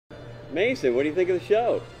Mason, what do you think of the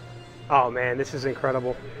show? Oh man, this is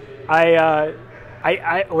incredible.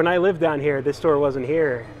 When I lived down here, this store wasn't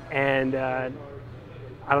here, and I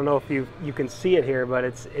don't know if you can see it here, but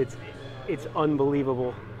it's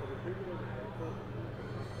unbelievable.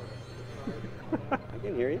 I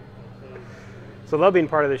can hear you. So love being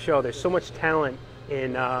part of the show. There's so much talent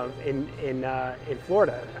in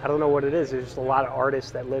Florida. I don't know what it is. There's just a lot of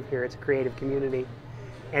artists that live here. It's a creative community,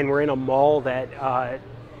 and we're in a mall that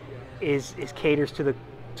is caters to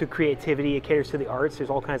creativity. It caters to the arts. There's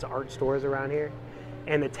all kinds of art stores around here,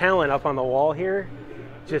 and the talent up on the wall here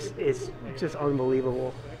is just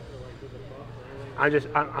unbelievable. I'm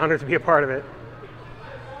honored to be a part of it.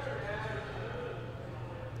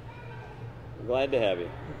 I'm glad to have you.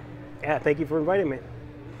 Yeah, thank you for inviting me.